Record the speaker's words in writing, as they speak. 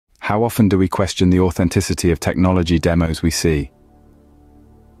How often do we question the authenticity of technology demos we see?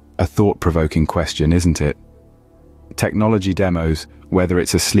 A thought-provoking question, isn't it? Technology demos, whether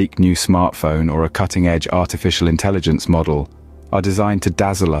it's a sleek new smartphone or a cutting-edge artificial intelligence model, are designed to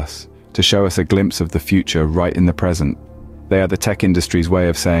dazzle us, to show us a glimpse of the future right in the present. They are the tech industry's way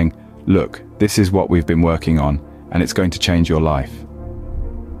of saying, look, this is what we've been working on, and it's going to change your life.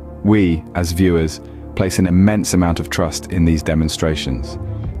 We, as viewers, place an immense amount of trust in these demonstrations.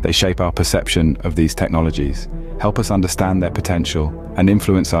 They shape our perception of these technologies, help us understand their potential, and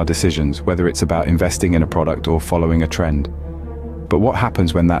influence our decisions, whether it's about investing in a product or following a trend. But what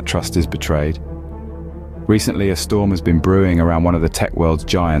happens when that trust is betrayed? Recently, a storm has been brewing around one of the tech world's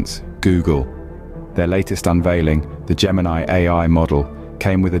giants, Google. Their latest unveiling, the Gemini AI model,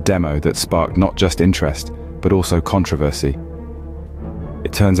 came with a demo that sparked not just interest, but also controversy.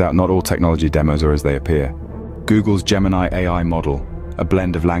 It turns out not all technology demos are as they appear. Google's Gemini AI model, a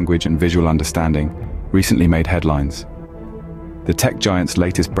blend of language and visual understanding, recently made headlines. The tech giant's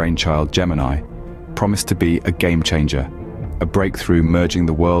latest brainchild, Gemini, promised to be a game changer, a breakthrough merging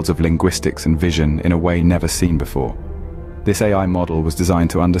the worlds of linguistics and vision in a way never seen before. This AI model was designed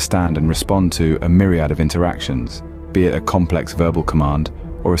to understand and respond to a myriad of interactions, be it a complex verbal command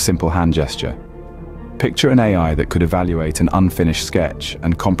or a simple hand gesture. Picture an AI that could evaluate an unfinished sketch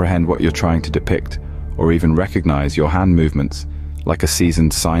and comprehend what you're trying to depict, or even recognize your hand movements like a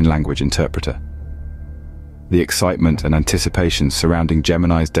seasoned sign language interpreter. The excitement and anticipation surrounding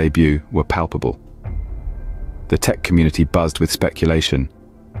Gemini's debut were palpable. The tech community buzzed with speculation,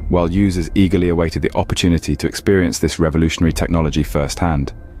 while users eagerly awaited the opportunity to experience this revolutionary technology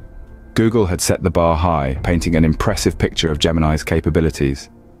firsthand. Google had set the bar high, painting an impressive picture of Gemini's capabilities.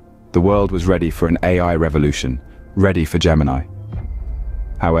 The world was ready for an AI revolution, ready for Gemini.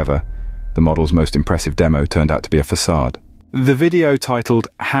 However, the model's most impressive demo turned out to be a facade. The video titled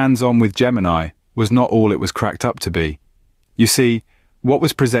 "Hands-on with Gemini" was not all it was cracked up to be. You see, what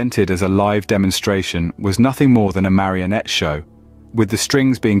was presented as a live demonstration was nothing more than a marionette show, with the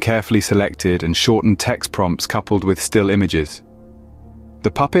strings being carefully selected and shortened text prompts coupled with still images.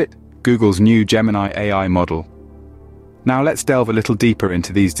 The puppet? Google's new Gemini AI model. Now let's delve a little deeper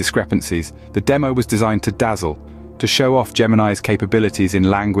into these discrepancies. The demo was designed to dazzle, to show off Gemini's capabilities in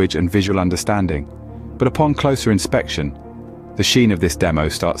language and visual understanding. But upon closer inspection, the sheen of this demo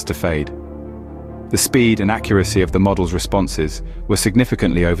starts to fade. The speed and accuracy of the model's responses were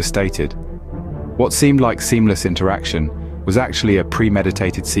significantly overstated. What seemed like seamless interaction was actually a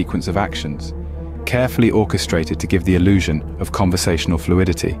premeditated sequence of actions, carefully orchestrated to give the illusion of conversational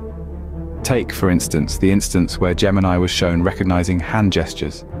fluidity. Take, for instance, the instance where Gemini was shown recognizing hand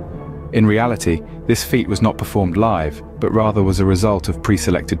gestures. In reality, this feat was not performed live, but rather was a result of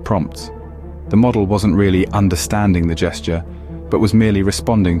pre-selected prompts. The model wasn't really understanding the gesture, but was merely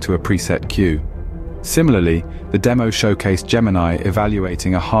responding to a preset cue. Similarly, the demo showcased Gemini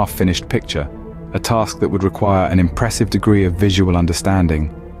evaluating a half-finished picture, a task that would require an impressive degree of visual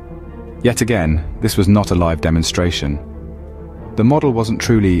understanding. Yet again, this was not a live demonstration. The model wasn't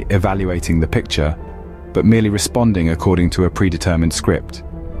truly evaluating the picture, but merely responding according to a predetermined script.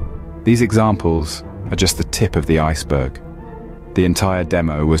 These examples are just the tip of the iceberg. The entire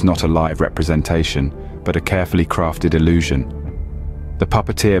demo was not a live representation, but a carefully crafted illusion. The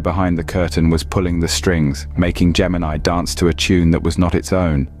puppeteer behind the curtain was pulling the strings, making Gemini dance to a tune that was not its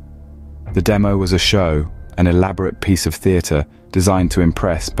own. The demo was a show, an elaborate piece of theater designed to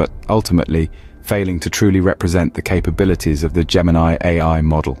impress, but ultimately failing to truly represent the capabilities of the Gemini AI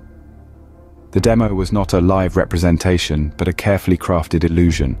model. The demo was not a live representation, but a carefully crafted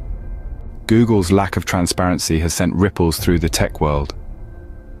illusion. Google's lack of transparency has sent ripples through the tech world.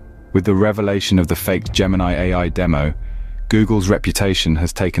 With the revelation of the faked Gemini AI demo, Google's reputation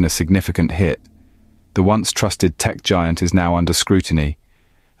has taken a significant hit. The once trusted tech giant is now under scrutiny,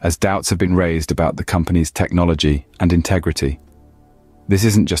 as doubts have been raised about the company's technology and integrity. This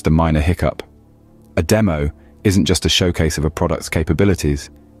isn't just a minor hiccup. A demo isn't just a showcase of a product's capabilities,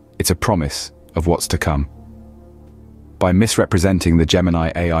 it's a promise of what's to come. By misrepresenting the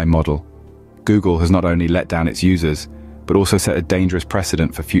Gemini AI model, Google has not only let down its users, but also set a dangerous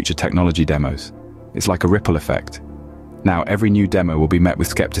precedent for future technology demos. It's like a ripple effect. Now every new demo will be met with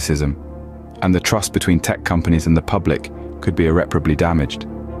skepticism, and the trust between tech companies and the public could be irreparably damaged.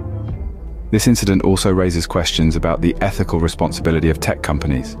 This incident also raises questions about the ethical responsibility of tech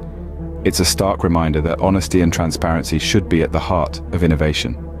companies. It's a stark reminder that honesty and transparency should be at the heart of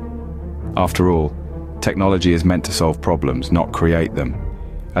innovation. After all, technology is meant to solve problems, not create them.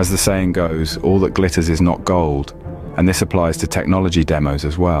 As the saying goes, all that glitters is not gold, and this applies to technology demos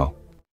as well.